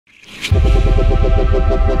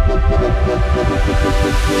Good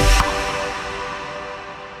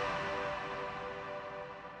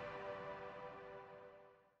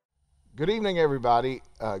evening, everybody.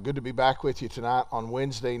 Good to be back with you tonight on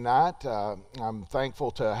Wednesday night. I'm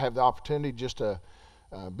thankful to have the opportunity just to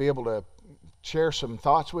be able to share some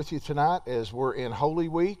thoughts with you tonight as we're in Holy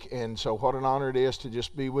Week. And so what an honor it is to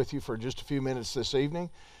just be with you for just a few minutes this evening.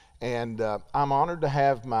 And I'm honored to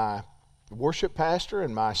have my worship pastor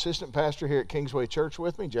and my assistant pastor here at Kingsway Church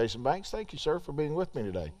with me, Jason Banks. Thank you, sir, for being with me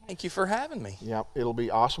today. Thank you for having me. Yeah, it'll be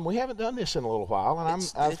awesome. We haven't done this in a little while, and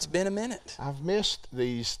it's been a minute. I've missed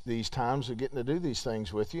these times of getting to do these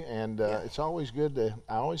things with you, and it's always good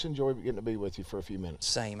I always enjoy getting to be with you for a few minutes.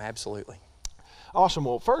 Same, absolutely. Awesome.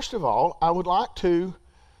 Well, first of all, I would like to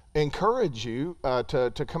encourage you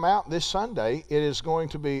to come out this Sunday. It is going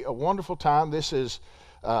to be a wonderful time. This is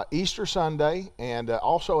Easter Sunday, and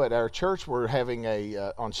also at our church we're having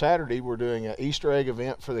on Saturday we're doing an Easter egg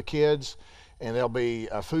event for the kids, and there'll be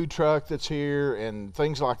a food truck that's here and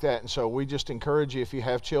things like that. And so we just encourage you, if you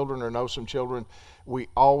have children or know some children, we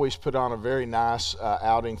always put on a very nice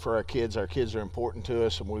outing for our kids. Our kids are important to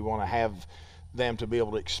us, and we want to have them to be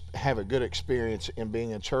able to have a good experience in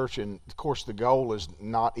being in church. And of course the goal is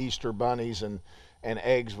not Easter bunnies and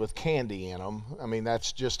eggs with candy in them. I mean,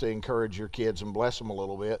 that's just to encourage your kids and bless them a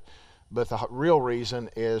little bit. But the real reason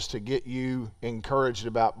is to get you encouraged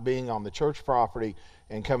about being on the church property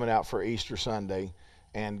and coming out for Easter Sunday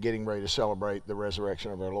and getting ready to celebrate the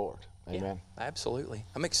resurrection of our Lord. Amen. Yeah, absolutely.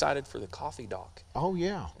 I'm excited for the coffee dock. Oh,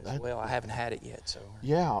 yeah. Well, I haven't had it yet, so.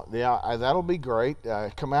 Yeah, that'll be great.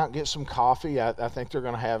 Come out and get some coffee. I think they're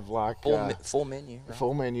going to have like full menu. Right?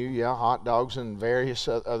 Full menu, yeah, hot dogs and various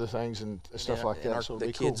other things and stuff like that. So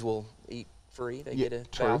the kids will eat free. They get a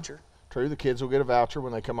voucher. True, the kids will get a voucher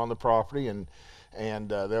when they come on the property, and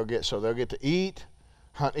they'll get to eat,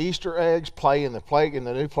 hunt Easter eggs, play in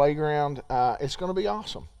the new playground. It's going to be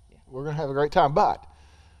awesome. Yeah. We're going to have a great time. But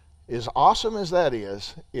as awesome as that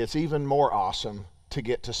is, it's even more awesome to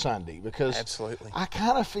get to Sunday, because absolutely, I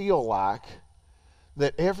kind of feel like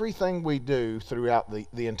that everything we do throughout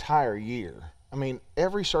the entire year, I mean,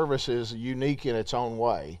 every service is unique in its own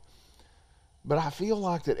way, but I feel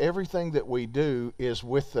like that everything that we do is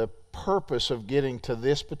with the purpose of getting to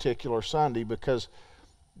this particular Sunday, because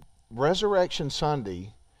Resurrection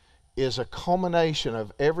Sunday is a culmination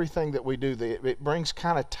of everything that we do. It brings,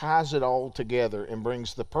 kind of ties it all together and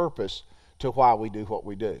brings the purpose to why we do what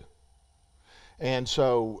we do. And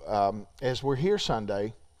so as we're here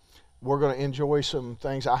Sunday, we're going to enjoy some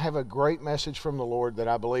things. I have a great message from the Lord that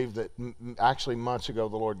I believe that actually months ago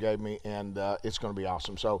the Lord gave me, and it's going to be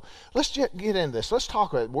awesome. So let's get into this. Let's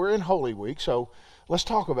talk about it. We're in Holy Week, so let's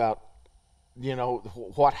talk about,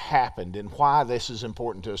 what happened and why this is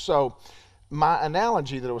important to us. So my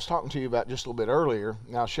analogy that I was talking to you about just a little bit earlier,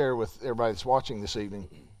 and I'll share with everybody that's watching this evening.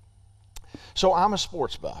 So I'm a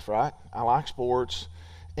sports buff, right? I like sports,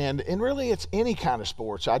 and really it's any kind of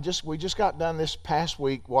sports. We just got done this past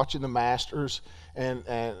week watching the Masters,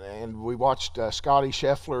 and we watched Scotty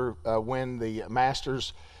Scheffler win the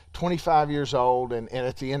Masters, 25 years old, and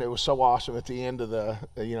at the end it was so awesome. At the end of the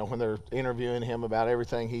when they're interviewing him about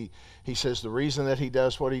everything, he says the reason that he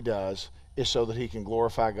does what he does is so that he can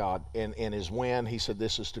glorify God. And in his win, he said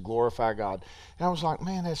this is to glorify God. And I was like,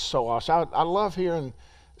 man, that's so awesome. I love hearing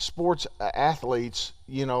sports athletes,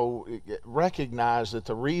 recognize that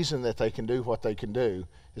the reason that they can do what they can do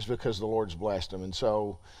is because the Lord's blessed them. And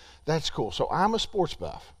so that's cool. So I'm a sports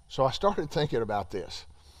buff. So I started thinking about this.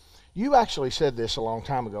 You actually said this a long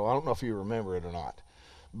time ago. I don't know if you remember it or not.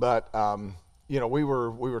 But, we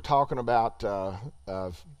were talking about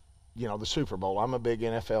the Super Bowl. I'm a big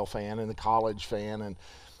NFL fan and the college fan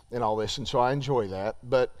and all this, and so I enjoy that.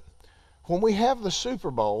 But when we have the Super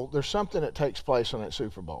Bowl, there's something that takes place on that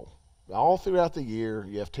Super Bowl. All throughout the year,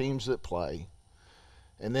 you have teams that play,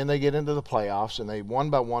 and then they get into the playoffs, and they one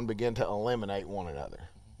by one begin to eliminate one another.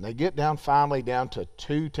 And they get finally down to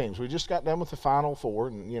two teams. We just got done with the Final Four,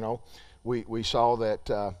 and we saw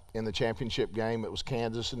that in the championship game it was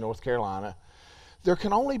Kansas and North Carolina. There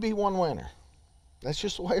can only be one winner. That's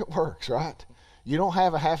just the way it works, right? You don't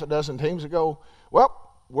have a half a dozen teams that go,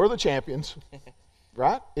 well, we're the champions,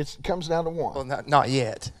 right? It comes down to one. Well, not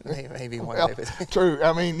yet. Maybe one day. True.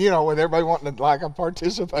 I mean, with everybody wanting like a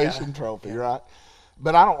participation trophy, right?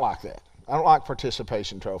 But I don't like that. I don't like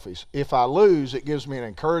participation trophies. If I lose, it gives me an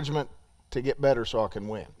encouragement to get better so I can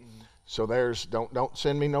win. Mm-hmm. So don't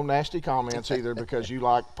send me no nasty comments either because you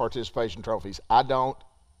like participation trophies. I don't.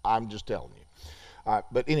 I'm just telling you. All right,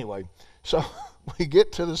 but anyway, so we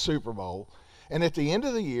get to the Super Bowl, and at the end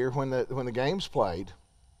of the year, when the game's played,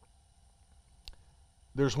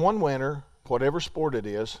 there's one winner, whatever sport it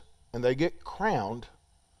is, and they get crowned,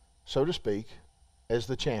 so to speak, as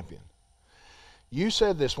the champion. You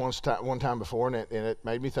said this one time before, and it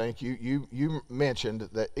made me think. You mentioned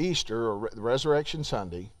that Easter or Resurrection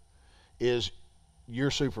Sunday is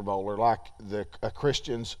your Super Bowl, or like a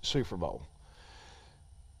Christian's Super Bowl.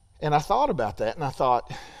 And I thought about that, and I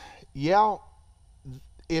thought, yeah,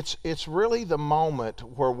 it's really the moment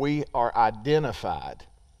where we are identified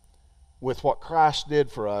with what Christ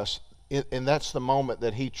did for us, and that's the moment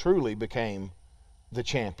that he truly became the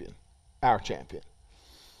champion, our champion.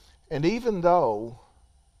 And even though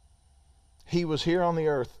he was here on the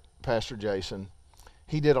earth, Pastor Jason,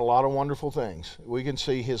 he did a lot of wonderful things. We can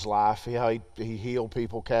see his life, how he healed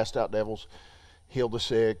people, cast out devils, healed the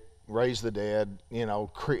sick, raised the dead,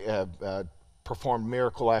 performed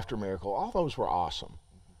miracle after miracle. All those were awesome.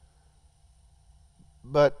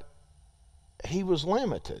 But he was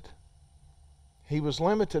limited. He was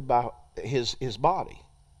limited by his body,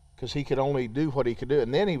 because he could only do what he could do.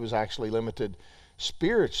 And then he was actually limited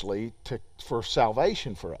spiritually for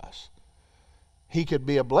salvation for us. He could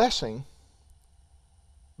be a blessing,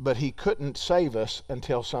 but he couldn't save us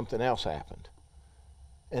until something else happened.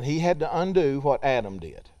 And he had to undo what Adam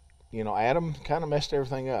did. Adam kind of messed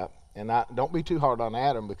everything up. And don't be too hard on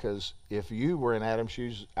Adam, because if you were in Adam's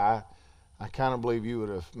shoes, I kind of believe you would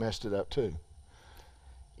have messed it up too.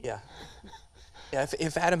 Yeah. Yeah,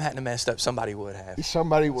 if Adam hadn't messed up, somebody would have.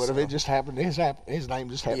 Somebody would have. It just happened. His name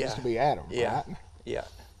just happens to be Adam. Yeah. Right? Yeah.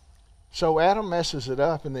 So Adam messes it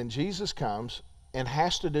up, and then Jesus comes and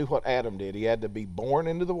has to do what Adam did. He had to be born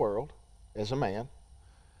into the world as a man.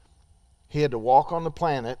 He had to walk on the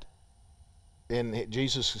planet. In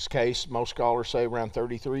Jesus' case, most scholars say around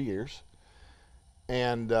 33 years.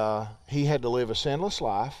 And he had to live a sinless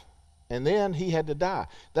life. And then he had to die.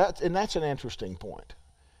 That's an interesting point.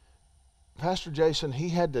 Pastor Jason, he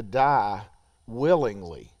had to die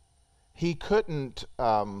willingly. He couldn't,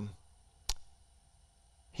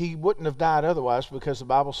 he wouldn't have died otherwise, because the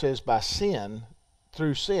Bible says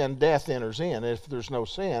through sin, death enters in. If there's no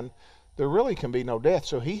sin, there really can be no death.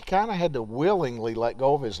 So he kind of had to willingly let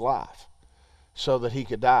go of his life so that he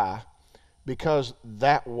could die, because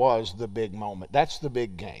that was the big moment. That's the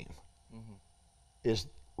big game, is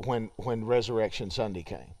when Resurrection Sunday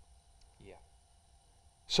came. Yeah.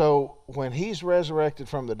 So when he's resurrected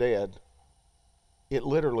from the dead, it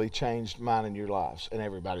literally changed mine and your lives and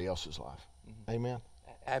everybody else's life. Amen.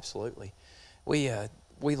 Absolutely. We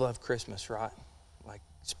love Christmas, right? Like,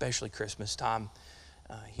 especially Christmas time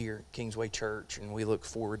here at Kingsway Church, and we look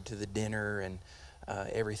forward to the dinner and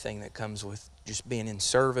everything that comes with just being in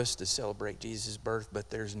service to celebrate Jesus' birth. But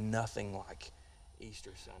there's nothing like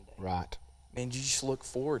Easter Sunday. Right. And you just look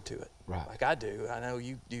forward to it. Right. Like I do. I know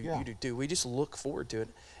you do. Yeah. You do too. We just look forward to it.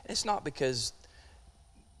 And it's not because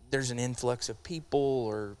there's an influx of people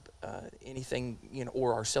or anything,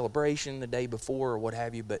 or our celebration the day before or what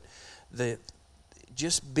have you, but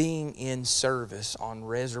just being in service on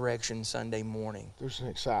Resurrection Sunday morning. There's an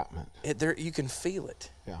excitement. You can feel it.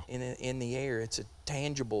 Yeah. In the air. It's a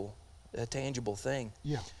tangible thing.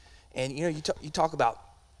 Yeah. And you talk about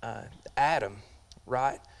Adam,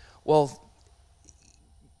 right? Well,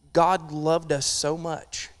 God loved us so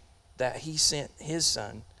much that he sent his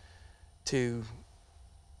son to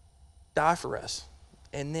die for us.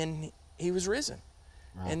 And then he was risen.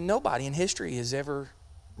 Right. And nobody in history has ever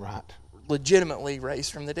legitimately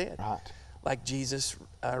raised from the dead. Right. Like Jesus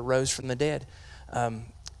rose from the dead.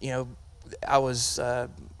 I was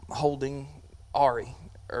holding Ari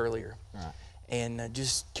earlier. Right. And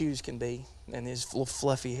just cute as can be. And his little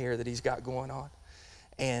fluffy hair that he's got going on.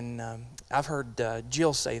 And I've heard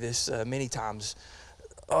Jill say this many times.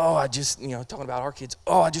 Oh, I just, talking about our kids.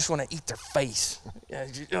 Oh, I just want to eat their face.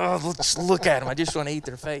 Let's look at them. I just want to eat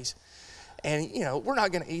their face. And, we're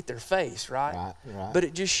not going to eat their face, right? Right. But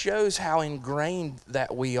it just shows how ingrained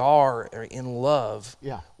that we are in love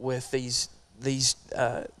with this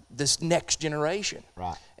next generation.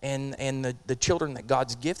 Right. And the children that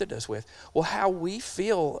God's gifted us with. Well, how we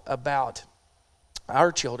feel about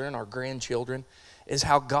our children, our grandchildren, is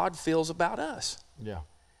how God feels about us. Yeah.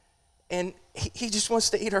 And he just wants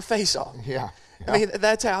to eat our face off. Yeah. I mean,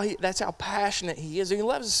 that's how passionate he is. He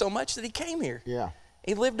loves us so much that he came here. Yeah.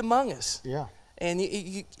 He lived among us. Yeah. And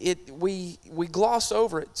we gloss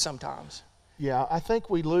over it sometimes. Yeah, I think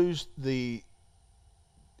we lose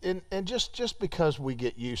and just because we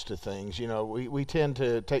get used to things, we tend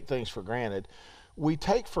to take things for granted. We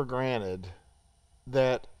take for granted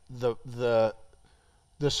that the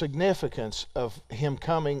significance of him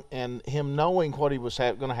coming and him knowing what he was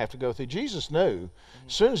going to have to go through. Jesus knew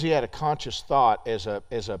as soon as he had a conscious thought as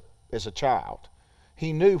a child,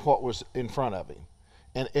 he knew what was in front of him.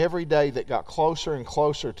 And every day that got closer and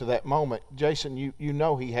closer to that moment, Jason, you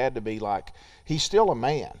know he had to be like, he's still a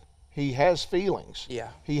man. He has feelings. Yeah.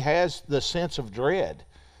 He has the sense of dread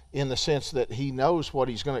in the sense that he knows what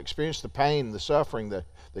he's going to experience, the pain, the suffering,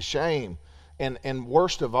 the shame. And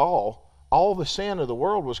worst of all the sin of the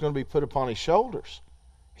world was going to be put upon his shoulders.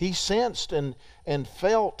 He sensed and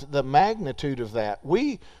felt the magnitude of that.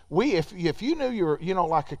 If you knew you were,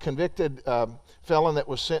 like a convicted felon that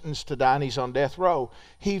was sentenced to die and he's on death row,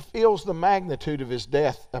 he feels the magnitude of his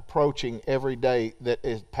death approaching every day that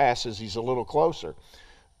it passes. He's a little closer.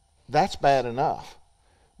 That's bad enough.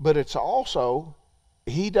 But it's also,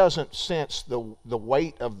 he doesn't sense the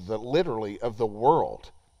weight of literally of the world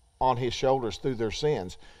on his shoulders through their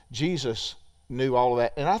sins. Jesus knew all of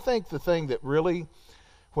that. And I think the thing that really,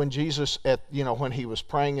 when Jesus, when he was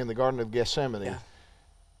praying in the Garden of Gethsemane, Yeah.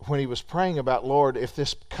 when he was praying about, Lord, if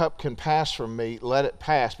this cup can pass from me, let it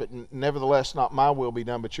pass, but nevertheless, not my will be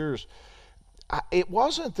done, but yours. It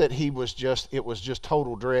wasn't that it was just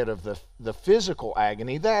total dread of the physical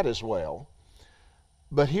agony, that as well.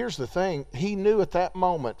 But here's the thing, he knew at that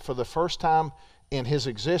moment, for the first time in his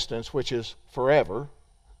existence, which is forever,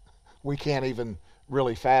 we can't even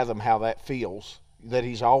really fathom how that feels, that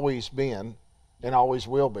he's always been and always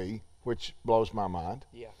will be, which blows my mind.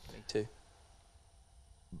 Yeah, me too.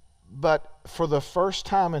 But for the first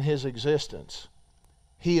time in his existence,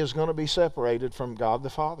 he is going to be separated from God the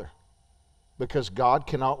Father, because God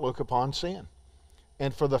cannot look upon sin.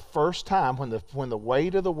 And for the first time, when the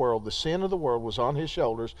weight of the world, the sin of the world was on his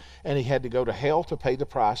shoulders, and he had to go to hell to pay the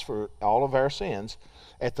price for all of our sins,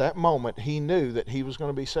 at that moment he knew that he was going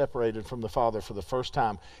to be separated from the Father for the first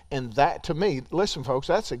time. And that, to me, listen folks,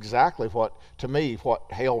 that's exactly what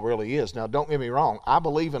hell really is. Now don't get me wrong, I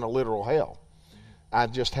believe in a literal hell. I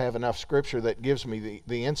just have enough scripture that gives me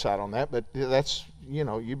the insight on that, but that's,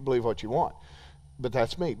 you believe what you want. But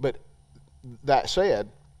that's me. But that said,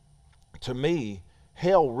 to me,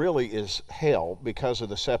 hell really is hell because of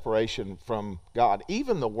the separation from God.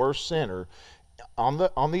 Even the worst sinner on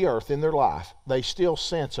the earth in their life, they still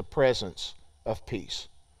sense a presence of peace.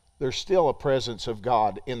 There's still a presence of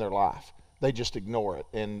God in their life. They just ignore it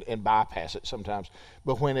and bypass it sometimes.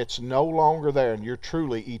 But when it's no longer there and you're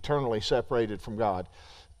truly eternally separated from God,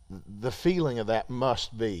 the feeling of that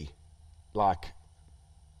must be like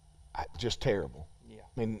just terrible. Yeah.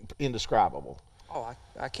 I mean, indescribable. Oh,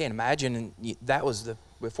 I can't imagine. And that was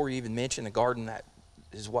before you even mentioned the garden,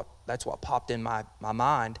 that's what popped in my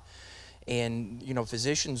mind. And,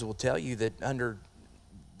 physicians will tell you that under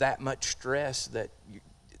that much stress that,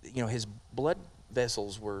 his blood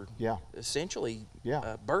vessels were essentially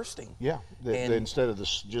bursting. Yeah, instead of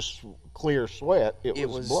this just clear sweat, it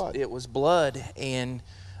was blood. It was blood, and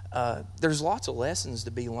there's lots of lessons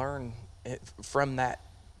to be learned from that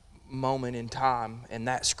moment in time. And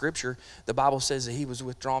that scripture, the Bible says that he was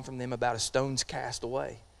withdrawn from them about a stone's cast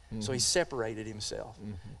away. Mm-hmm. So he separated himself,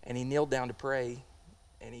 and he kneeled down to pray,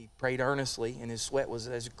 and he prayed earnestly, and his sweat was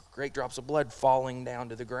as great drops of blood falling down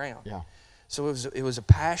to the ground. Yeah. So it was a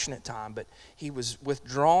passionate time, but he was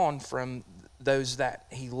withdrawn from those that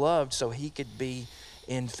he loved so he could be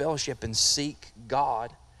in fellowship and seek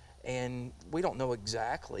God. And we don't know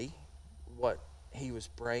exactly what he was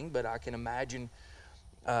praying, but I can imagine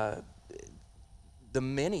the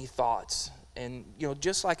many thoughts. And,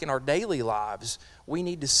 just like in our daily lives, we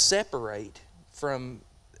need to separate from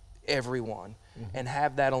everyone and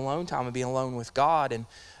have that alone time and be alone with God. And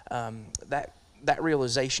that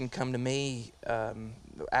realization come to me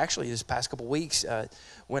actually this past couple weeks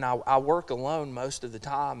when I work alone most of the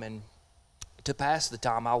time, and to pass the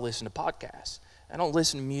time I'll listen to podcasts. I don't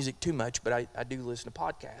listen to music too much, but I do listen to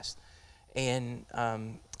podcasts. And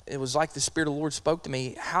it was like the Spirit of the Lord spoke to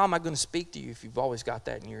me, how am I going to speak to you if you've always got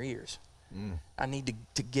that in your ears? I need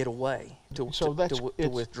to get away, to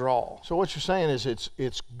withdraw. So what you're saying is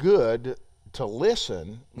it's good to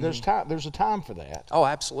listen. There's a time for that. Oh,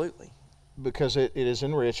 absolutely. Because it is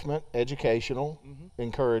enrichment, educational,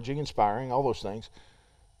 encouraging, inspiring, all those things.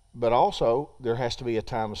 But also, there has to be a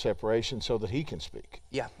time of separation so that he can speak.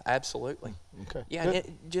 Yeah, absolutely. Okay. Yeah,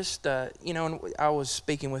 and and I was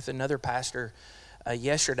speaking with another pastor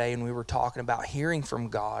yesterday, and we were talking about hearing from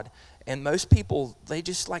God. And most people, they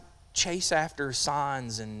just chase after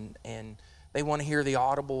signs, and they want to hear the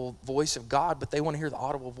audible voice of God, but they want to hear the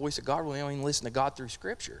audible voice of God when they don't even listen to God through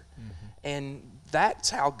Scripture. And that's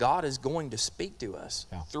how God is going to speak to us,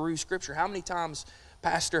 through Scripture. How many times,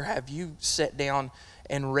 Pastor, have you sat down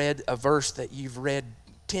and read a verse that you've read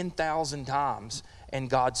 10,000 times, and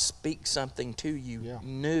God speaks something to you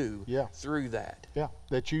new through that? Yeah,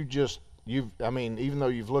 that even though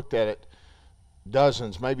you've looked at it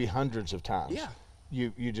dozens, maybe hundreds of times. Yeah.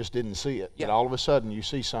 You just didn't see it. Yeah. But all of a sudden you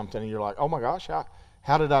see something and you're like, oh my gosh,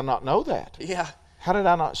 how did I not know that? Yeah. How did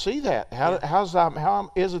I not see that?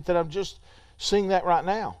 How is it that I'm just seeing that right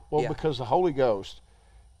now? Well, Yeah. because the Holy Ghost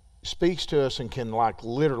speaks to us and can like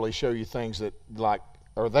literally show you things that like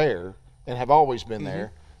are there and have always been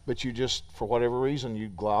there, but you just, for whatever reason, you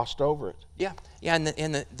glossed over it. Yeah, yeah,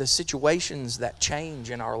 and the situations that change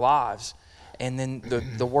in our lives, and then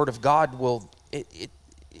the Word of God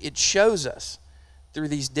it shows us through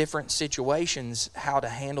these different situations how to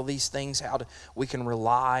handle these things, we can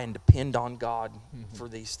rely and depend on God for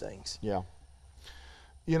these things. Yeah.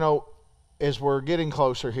 You know, as we're getting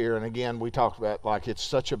closer here, and again, we talked about like it's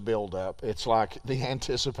such a build-up. It's like the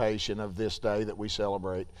anticipation of this day that we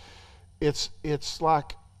celebrate. It's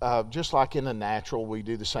like just like in the natural, we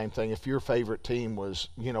do the same thing. If your favorite team was,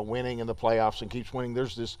 winning in the playoffs and keeps winning,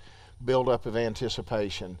 there's this build-up of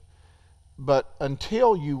anticipation. But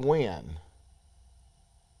until you win,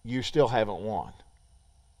 you still haven't won.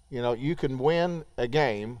 You can win a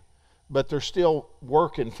game, but there's still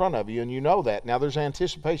work in front of you, and you know that. Now, there's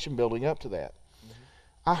anticipation building up to that.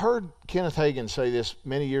 I heard Kenneth Hagin say this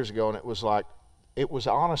many years ago, and it was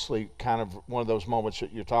honestly kind of one of those moments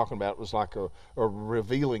that you're talking about. It was like a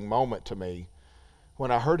revealing moment to me when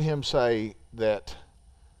I heard him say that,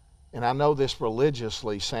 and I know this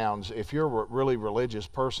religiously sounds, if you're a really religious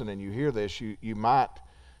person and you hear this, you might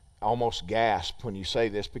almost gasp when you say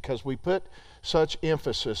this, because we put such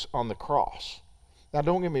emphasis on the cross. Now,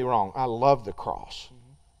 don't get me wrong. I love the cross.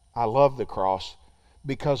 I love the cross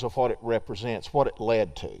because of what it represents, what it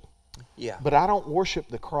led to. Yeah. But I don't worship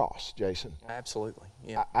the cross, Jason. Absolutely.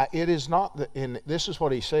 Yeah. It is not, and this is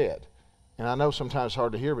what he said, and I know sometimes it's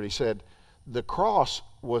hard to hear, but he said, the cross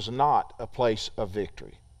was not a place of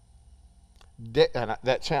victory.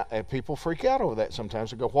 And people freak out over that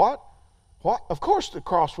sometimes. They go, what? What? Of course the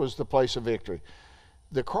cross was the place of victory.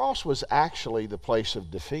 The cross was actually the place of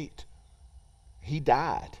defeat. He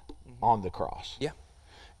died on the cross. Yeah.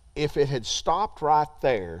 If it had stopped right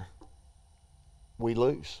there, we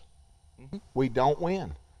lose. We don't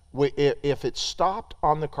win. If it stopped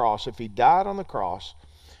on the cross, if he died on the cross,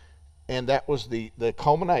 and that was the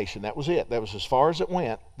culmination, that was it, that was as far as it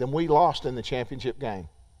went, then we lost in the championship game.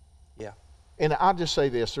 Yeah. And I'll just say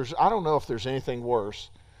this, I don't know if there's anything worse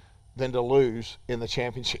than to lose in the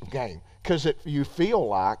championship game, because you feel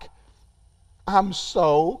like, I'm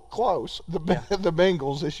so close. The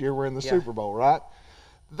Bengals this year were in the Super Bowl, right?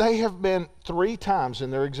 They have been 3 times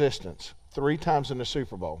in their existence, 3 times in the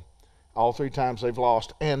Super Bowl. All 3 times they've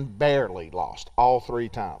lost, and barely lost, all 3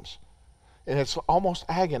 times. And it's almost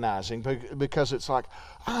agonizing because it's like,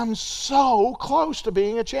 I'm so close to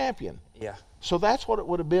being a champion. Yeah. So that's what it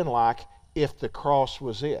would have been like if the cross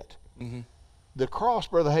was it. The cross,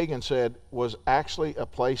 Brother Hagin said, was actually a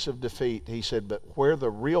place of defeat. He said, but where the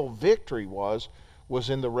real victory was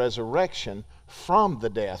in the resurrection from the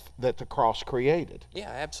death that the cross created. Yeah,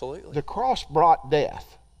 absolutely. The cross brought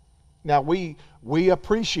death. Now, we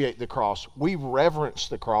appreciate the cross. We reverence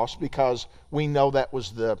the cross because we know that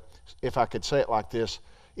was if I could say it like this,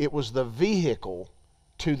 it was the vehicle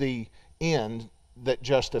to the end that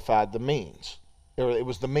justified the means. Or it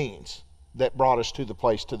was the means that brought us to the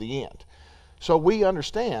place, to the end. So we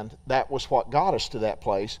understand that was what got us to that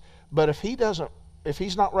place. But if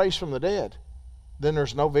he's not raised from the dead, then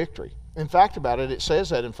there's no victory. In fact, about it, it says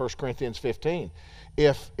that in 1 Corinthians 15.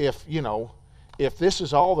 If this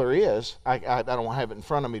is all there is, I don't have it in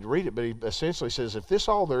front of me to read it, but he essentially says, if this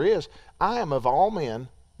all there is, I am of all men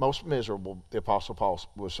most miserable, the Apostle Paul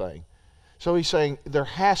was saying. So he's saying there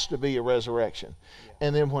has to be a resurrection. Yeah.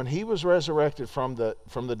 And then when he was resurrected from the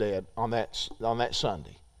dead on that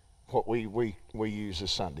Sunday, what we use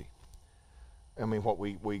as Sunday, I mean what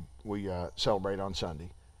we celebrate on Sunday,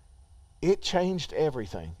 it changed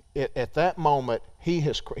everything. At that moment,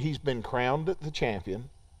 he's been crowned the champion,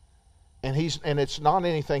 and it's not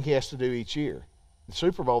anything he has to do each year. The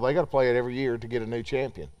Super Bowl, they got to play it every year to get a new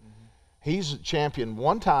champion. He's a champion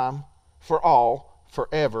one time for all,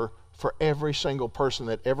 forever, for every single person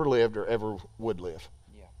that ever lived or ever would live.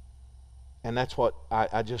 Yeah. And that's what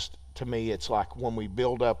to me, it's like when we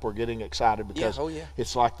build up, we're getting excited because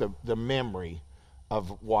it's like the memory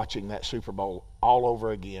of watching that Super Bowl all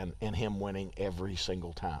over again and him winning every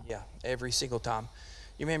single time. Yeah, every single time.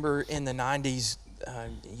 You remember in the 90s,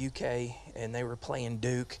 UK, and they were playing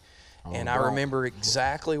Duke, and I remember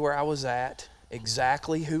exactly where I was at,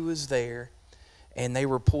 exactly who was there, and they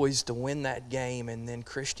were poised to win that game, and then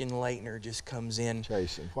Christian Laettner just comes in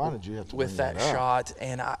Jason, why did you have to with bring that that up? shot,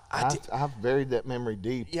 and I've buried that memory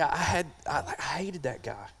deep. yeah, I hated that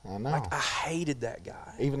guy. I know. Like, I hated that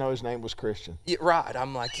guy. Even though his name was Christian. Yeah, right.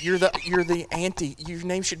 I'm like, your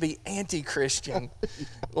name should be anti-Christian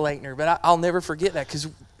Laettner. But I'll never forget that, because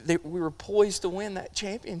we were poised to win that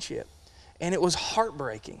championship, and it was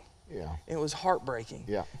heartbreaking. Yeah. It was heartbreaking.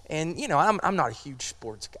 Yeah. And I'm not a huge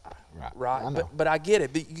sports guy, right? I know. But I get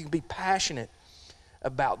it. But you can be passionate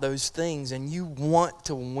about those things, and you want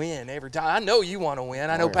to win every time. I know you want to win.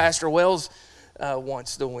 I know Pastor Wells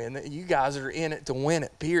wants to win. You guys are in it to win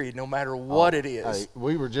it, period, no matter what it is. Hey,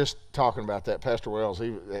 we were just talking about that. Pastor Wells,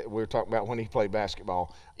 we were talking about when he played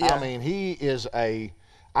basketball. Yeah. I mean, he is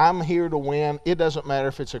I'm here to win. It doesn't matter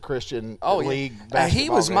if it's a Christian league basketball he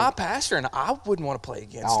was game. my pastor, and I wouldn't want to play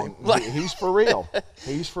against him. He's for real.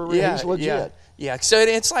 He's for real. Yeah, he's legit. Yeah. So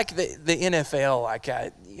it's like the NFL. Like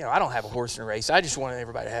I don't have a horse in a race. I just want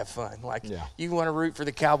everybody to have fun. Like you want to root for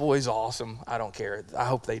the Cowboys, awesome. I don't care. I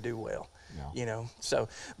hope they do well. Yeah. So,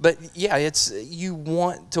 but yeah, it's you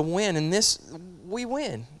want to win, and we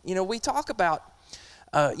win. We talk about.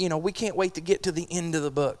 We can't wait to get to the end of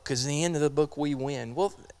the book, because the end of the book we win.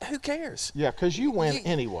 Well, who cares? Yeah, because you win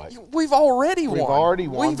anyway. We've already won. We've already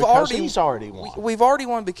won because he's already won. We've already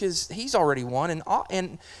won because he's already won,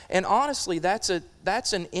 and honestly, that's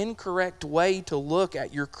an incorrect way to look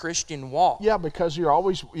at your Christian walk. Yeah, because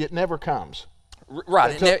it never comes.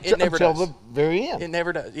 Right. It never does. Until the very end. It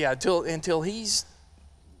never does. Yeah, until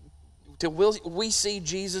we see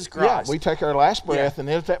Jesus Christ. Yeah, we take our last breath, and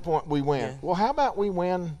at that point we win. Yeah. Well, how about we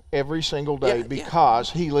win every single day because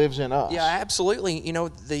he lives in us? Yeah, absolutely.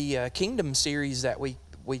 The Kingdom series that we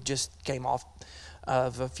just came off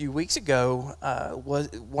of a few weeks ago was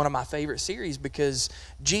one of my favorite series, because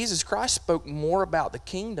Jesus Christ spoke more about the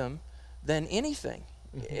kingdom than anything.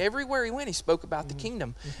 Mm-hmm. Everywhere he went, he spoke about the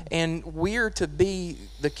kingdom. Mm-hmm. And we're to be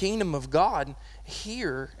the kingdom of God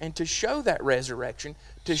here, and to show that resurrection,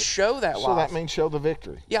 to show that life. So that means show the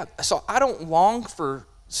victory. Yeah, so I don't long for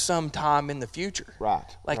some time in the future. Right.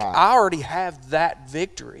 Like, I already have that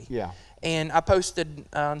victory. Yeah. And I posted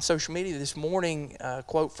on social media this morning a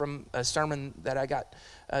quote from a sermon that I got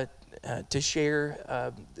to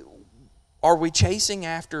share. Are we chasing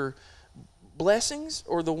after blessings,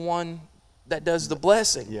 or the one that does the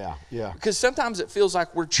blessing? Yeah, yeah. Because sometimes it feels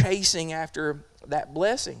like we're chasing after that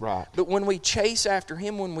blessing. Right. But when we chase after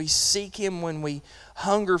him, when we seek him, when we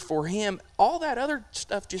hunger for him, all that other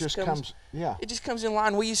stuff just comes. Yeah. It just comes in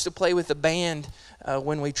line. We used to play with a band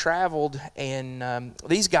when we traveled, and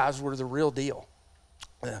these guys were the real deal.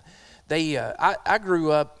 I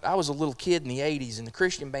grew up, I was a little kid in the 80s, and the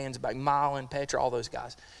Christian bands like Mylon, Petra, all those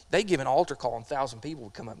guys, they give an altar call and 1,000 people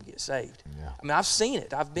would come up and get saved. Yeah. I mean, I've seen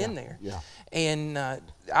it. I've been there. Yeah. And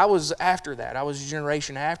I was after that. I was a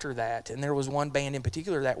generation after that. And there was one band in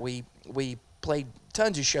particular that we played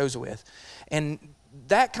tons of shows with. And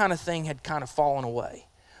that kind of thing had kind of fallen away.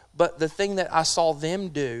 But the thing that I saw them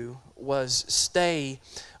do was stay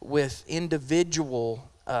with individual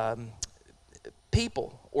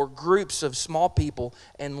people or groups of small people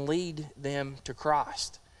and lead them to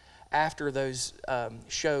Christ after those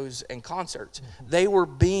shows and concerts. Mm-hmm. They were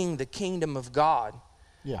being the kingdom of God.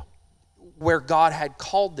 Yeah. Where God had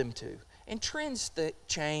called them to. And trends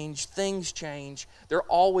change, things change. They're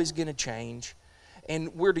always going to change.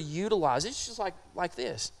 And we're to utilize it. It's just like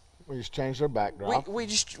this. We just changed our backdrop. We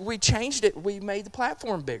changed it. We made the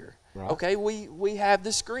platform bigger. Right. Okay, we have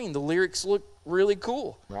the screen. The lyrics look really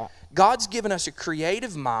cool. Right. God's given us a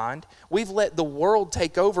creative mind. We've let the world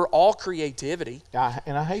take over all creativity.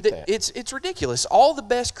 And I hate that. It's ridiculous. All the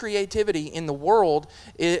best creativity in the world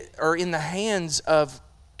are in the hands of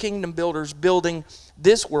kingdom builders building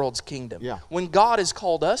this world's kingdom. Yeah. When God has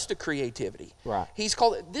called us to creativity. Right. He's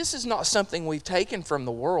called it. This is not something we've taken from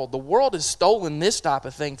the world. The world has stolen this type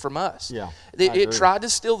of thing from us. Yeah. It tried to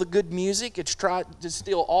steal the good music. It's tried to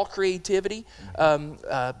steal all creativity.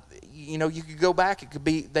 You could go back. It could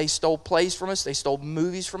be they stole plays from us. They stole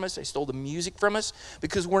movies from us. They stole the music from us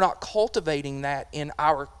because we're not cultivating that in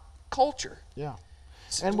our culture. Yeah.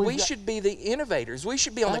 And we should be the innovators. We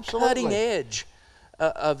should be on the cutting edge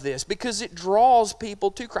of this, because it draws people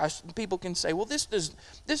to Christ. People can say, well, this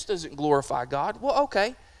doesn't glorify God. Well,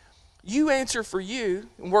 okay, you answer for you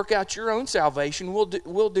and work out your own salvation. We'll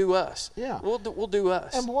do us. Yeah, we'll do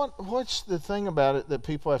us. And what's the thing about it that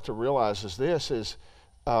people have to realize is this is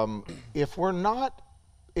if we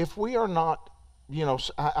are not,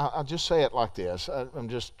 I'll just say it like this. I'm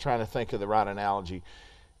just trying to think of the right analogy.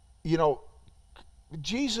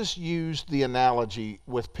 Jesus used the analogy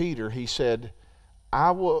with Peter. He said,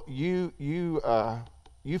 I will you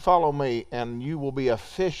follow me, and you will be a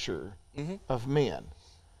fisher of men.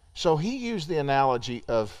 So he used the analogy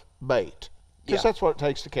of bait, because that's what it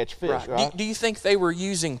takes to catch fish, right? Do you think they were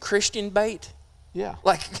using Christian bait? Yeah.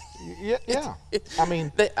 Like, Yeah.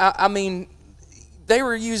 I mean, they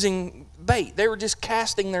were using bait. They were just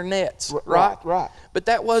casting their nets, right? Right. But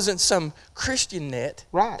that wasn't some Christian net.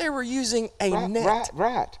 Right. They were using a net.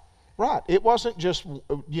 Right. It wasn't just, we're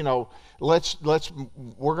going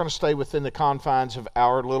to stay within the confines of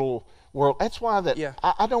our little world. That's why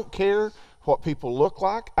I don't care what people look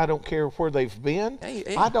like. I don't care where they've been.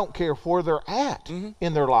 I don't care where they're at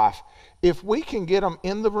in their life. If we can get them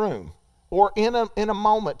in the room or in a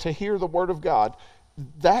moment to hear the Word of God,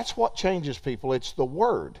 that's what changes people. It's the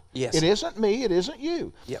Word. Yes. It isn't me. It isn't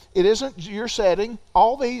you. Yep. It isn't your setting.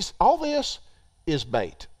 All this is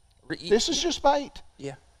bait. This is just bait.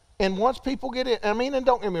 Yeah. And once people get it, and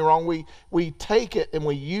don't get me wrong, we take it and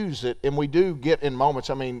we use it, and we do get in moments.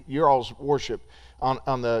 Your all's worship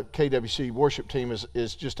on the KWC worship team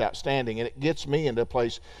is just outstanding, and it gets me into a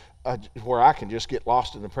place where I can just get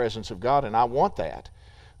lost in the presence of God, and I want that.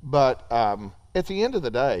 But at the end of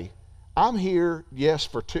the day, I'm here, yes,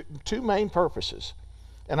 for two main purposes,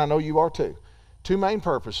 and I know you are too. Two main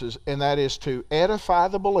purposes, and that is to edify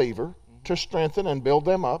the believer, to strengthen and build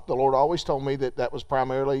them up. The Lord always told me that was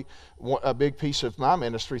primarily a big piece of my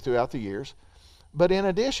ministry throughout the years. But in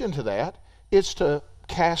addition to that, it's to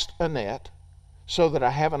cast a net so that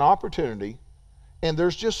I have an opportunity, and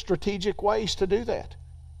there's just strategic ways to do that.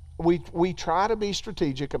 We try to be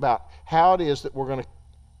strategic about how it is that we're going to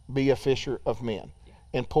be a fisher of men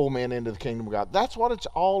and pull men into the kingdom of God. That's what it's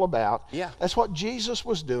all about. Yeah. That's what Jesus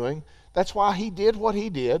was doing. That's why he did what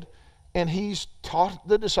he did. And he's taught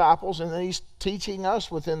the disciples, and he's teaching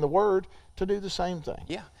us within the Word to do the same thing.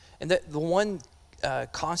 Yeah, and the one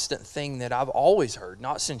constant thing that I've always heard,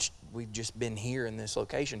 not since we've just been here in this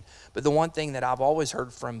location, but the one thing that I've always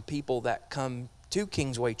heard from people that come to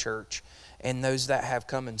Kingsway Church and those that have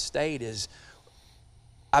come and stayed is,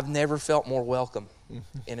 I've never felt more welcome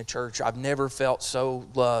in a church. I've never felt so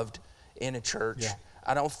loved in a church. Yeah.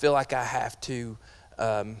 I don't feel like I have to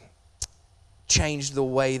change the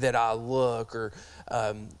way that I look or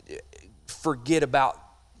forget about,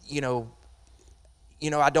 I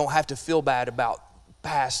don't have to feel bad about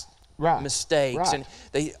past mistakes. Right.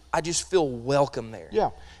 And I just feel welcome there.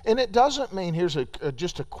 Yeah, and it doesn't mean, here's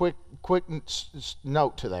just a quick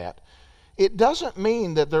note to that. It doesn't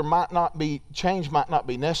mean that change might not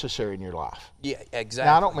be necessary in your life. Yeah, exactly.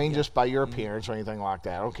 Now, I don't mean just by your appearance or anything like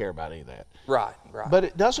that. I don't care about any of that. Right. But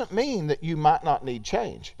it doesn't mean that you might not need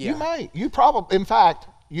change. Yeah. You may. In fact,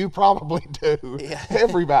 you probably do. Yeah.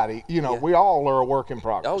 Everybody, we all are a work in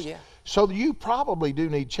progress. Oh, yeah. So you probably do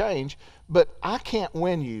need change, but I can't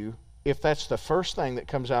win you if that's the first thing that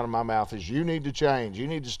comes out of my mouth is you need to change. You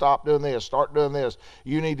need to stop doing this, start doing this.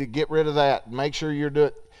 You need to get rid of that. Make sure you're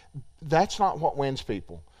doing. That's not what wins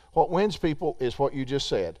people. What wins people is what you just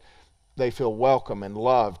said. They feel welcome and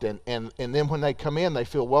loved, and then when they come in, they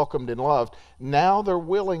feel welcomed and loved. Now they're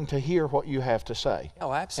willing to hear what you have to say.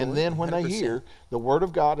 Oh, absolutely. And then when 100%. they hear, the Word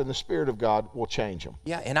of God and the Spirit of God will change them.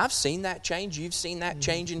 Yeah, and I've seen that change. You've seen that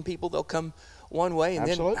change in people. They'll come one way, and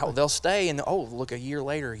Absolutely. then they'll stay, and look, a year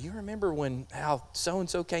later, you remember how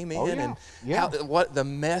so-and-so came in and what the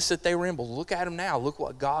mess that they were in? Well, look at them now. Look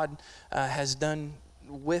what God has done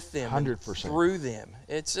with them, 100%. through them.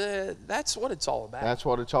 It's that's what it's all about. That's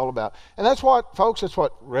what it's all about. And that's what, folks, that's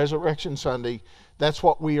what Resurrection Sunday, that's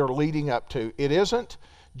what we are leading up to. It isn't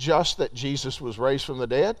just that Jesus was raised from the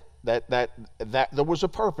dead. That there was a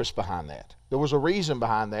purpose behind that. There was a reason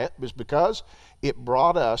behind that. It was because it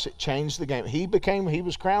brought us, it changed the game. He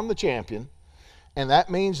was crowned the champion, and that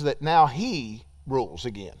means that now he rules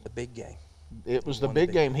again. The big game. It was the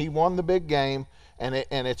big game. He won the big game, and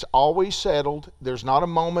it's always settled. There's not a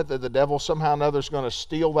moment that the devil somehow or another is going to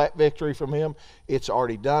steal that victory from him. It's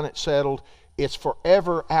already done. It's settled. It's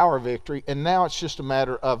forever our victory, and now it's just a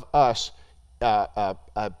matter of us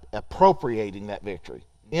appropriating that victory,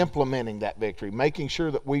 implementing that victory, making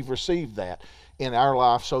sure that we've received that in our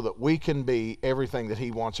life so that we can be everything that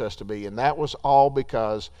he wants us to be. And that was all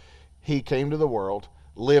because he came to the world,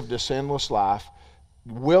 lived a sinless life,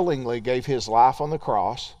 willingly gave his life on the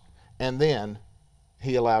cross, and then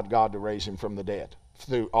he allowed God to raise him from the dead.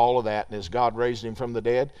 Through all of that, and as God raised him from the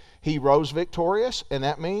dead, he rose victorious, and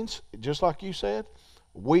that means, just like you said,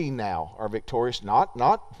 we now are victorious. Not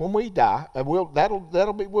when we die. We'll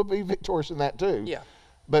be victorious in that too. Yeah.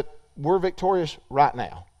 But we're victorious right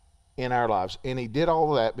now in our lives, and he did all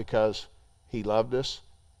of that because he loved us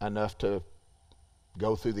enough to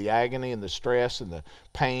go through the agony and the stress and the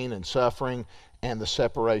pain and suffering and the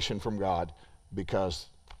separation from God because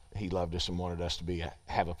he loved us and wanted us to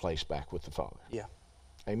have a place back with the Father. Yeah.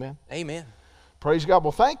 Amen. Amen. Praise God.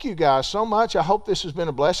 Well, thank you guys so much. I hope this has been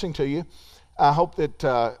a blessing to you. I hope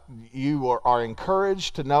that you are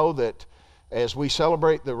encouraged to know that as we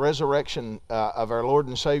celebrate the resurrection of our Lord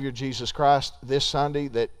and Savior Jesus Christ this Sunday,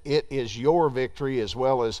 that it is your victory as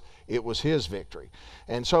well as it was his victory.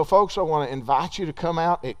 And so, folks, I want to invite you to come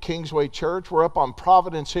out at Kingsway Church. We're up on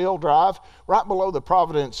Providence Hill Drive, right below the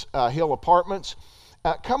Providence Hill Apartments.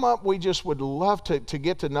 Come up. We just would love to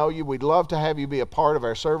get to know you. We'd love to have you be a part of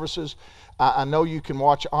our services. I know you can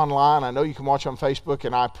watch online. I know you can watch on Facebook,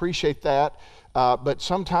 and I appreciate that. But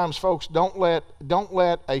sometimes, folks, don't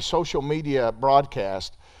let a social media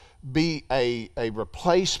broadcast be a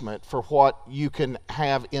replacement for what you can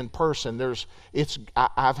have in person.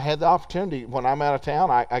 I've had the opportunity when I'm out of town.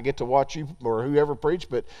 I get to watch you or whoever preach,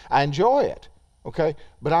 but I enjoy it. Okay,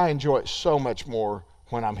 but I enjoy it so much more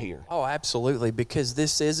when I'm here. Oh, absolutely, because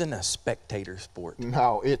this isn't a spectator sport.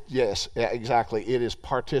 No, yes, exactly. It is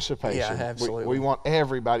participation. Yeah, absolutely. We want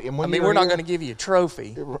everybody. And when we're not going to give you a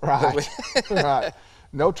trophy. Right, right.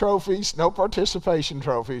 No trophies, no participation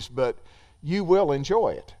trophies, but you will enjoy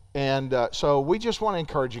it. And so we just want to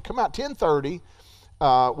encourage you. Come out 10:30.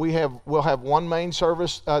 We'll have one main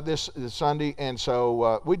service this Sunday, and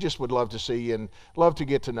so we just would love to see you and love to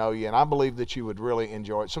get to know you, and I believe that you would really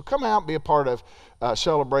enjoy it. So come out and be a part of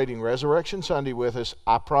celebrating Resurrection Sunday with us.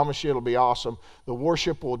 I promise you it'll be awesome. The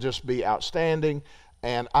worship will just be outstanding,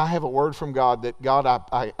 and I have a word from God that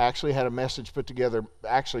I actually had a message put together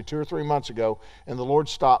actually 2 or 3 months ago, and the Lord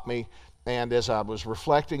stopped me. And as I was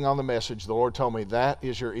reflecting on the message, the Lord told me that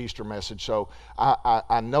is your Easter message. So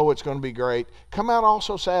I know it's going to be great. Come out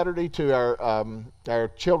also Saturday to our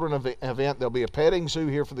children event. There'll be a petting zoo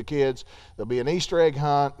here for the kids. There'll be an Easter egg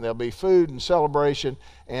hunt. There'll be food and celebration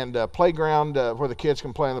and a playground where the kids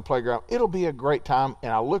can play on the playground. It'll be a great time.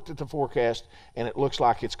 And I looked at the forecast, and it looks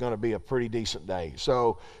like it's going to be a pretty decent day.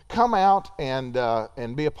 So come out and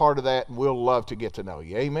be a part of that, and we'll love to get to know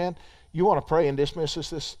you. Amen. You want to pray and dismiss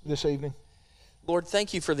us this evening? Lord,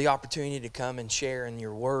 thank you for the opportunity to come and share in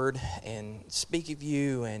your word and speak of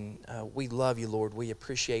you, and we love you, Lord. We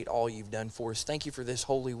appreciate all you've done for us. Thank you for this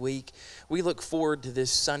Holy Week. We look forward to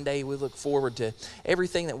this Sunday. We look forward to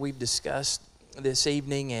everything that we've discussed this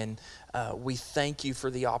evening, and we thank you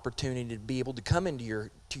for the opportunity to be able to come into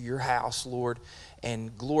your house, Lord,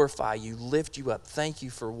 and glorify you, lift you up. Thank you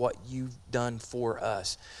for what you've done for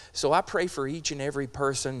us. So I pray for each and every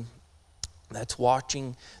person that's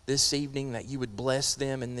watching this evening, that you would bless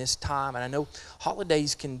them in this time. And I know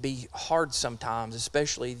holidays can be hard sometimes,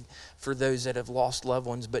 especially for those that have lost loved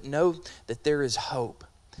ones, but know that there is hope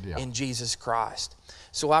in Jesus Christ.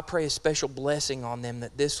 So I pray a special blessing on them,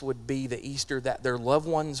 that this would be the Easter that their loved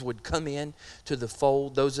ones would come in to the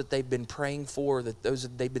fold, those that they've been praying for, those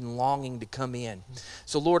that they've been longing to come in.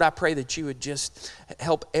 So Lord, I pray that you would just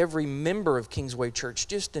help every member of Kingsway Church,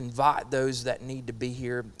 just invite those that need to be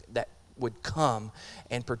here, that would come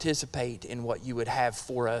and participate in what you would have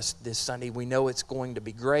for us this Sunday. We know it's going to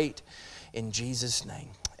be great. In Jesus' name,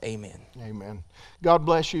 amen. Amen. God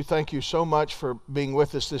bless you. Thank you so much for being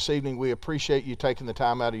with us this evening. We appreciate you taking the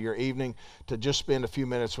time out of your evening to just spend a few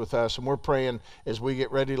minutes with us. And we're praying as we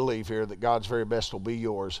get ready to leave here that God's very best will be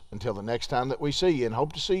yours until the next time that we see you. And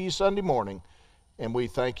hope to see you Sunday morning. And we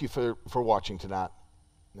thank you for watching tonight.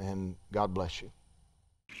 And God bless you.